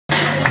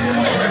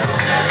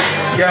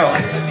Yo,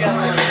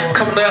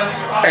 coming up.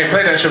 Hey,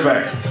 play that shit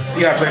back.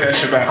 You gotta play that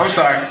shit back. I'm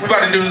sorry. We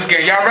about to do this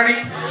again. Y'all ready?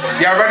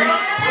 Y'all ready?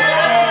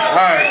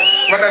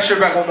 Alright, run that shit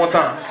back one more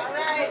time.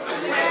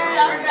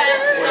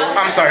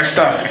 I'm sorry,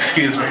 stuff.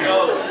 Excuse me.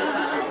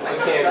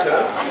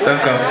 Let's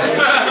go.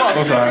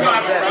 I'm sorry.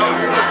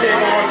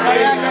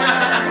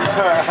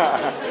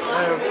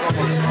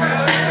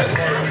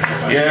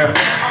 Yeah.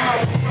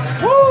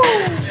 Woo!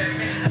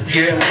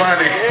 Get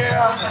money.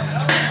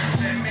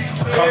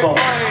 Come on.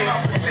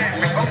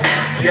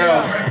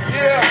 Yo.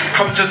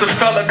 I'm just a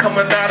fella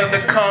coming out of the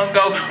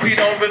Congo. We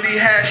don't really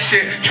have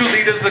shit. True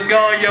leaders are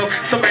gone, yo.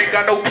 Some ain't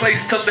got no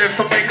place to live.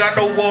 Some ain't got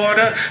no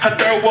water. A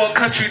third world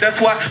country,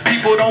 that's why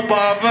people don't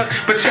bother.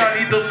 But y'all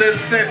need to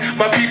listen.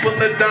 My people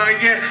are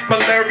dying.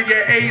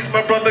 Malaria, AIDS,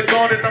 my brother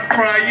gone and I'm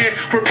crying.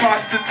 For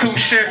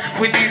prostitution,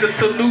 we need a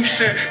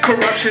solution.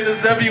 Corruption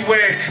is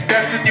everywhere.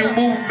 That's the new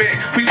movement.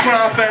 We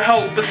crying for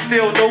help, but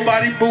still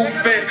nobody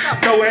moving.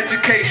 No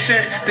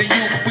education. The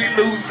youth we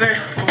losing.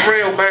 For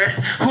real, man.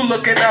 Who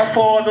looking out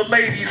for all the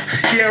ladies?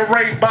 Getting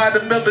raped by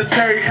the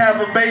military,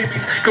 having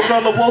babies.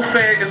 Guerrilla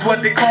warfare is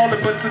what they call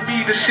it, but to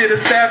me the shit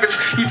is savage.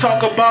 You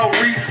talk about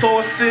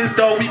resources,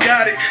 though we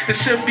got it. There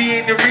should be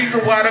any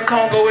reason why the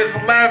Congo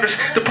isn't lavish.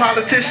 The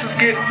politicians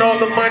getting all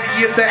the money,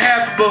 it's a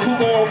habit, but who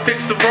gon'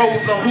 fix the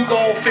roads or who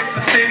gon' fix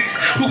the cities?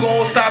 Who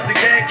gon' stop the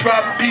gang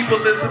dropping people?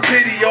 It's a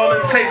pity. All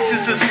it takes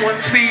is just one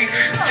seed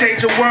to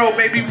change the world.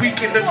 Maybe we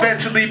can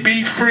eventually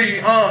be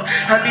free.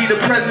 I need a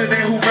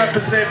president who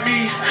represent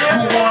me,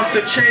 who wants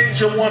to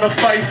change and wanna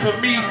fight for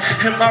me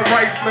and my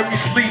rights. Let me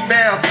sleep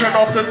now, turn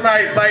off the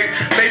night light.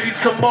 Maybe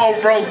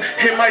tomorrow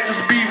it might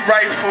just be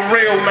right for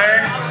real,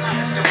 man.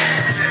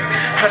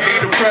 I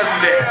need a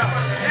president.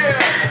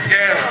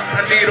 Yeah,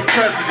 I need a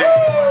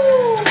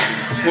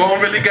president. We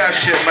don't really got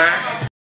shit, man.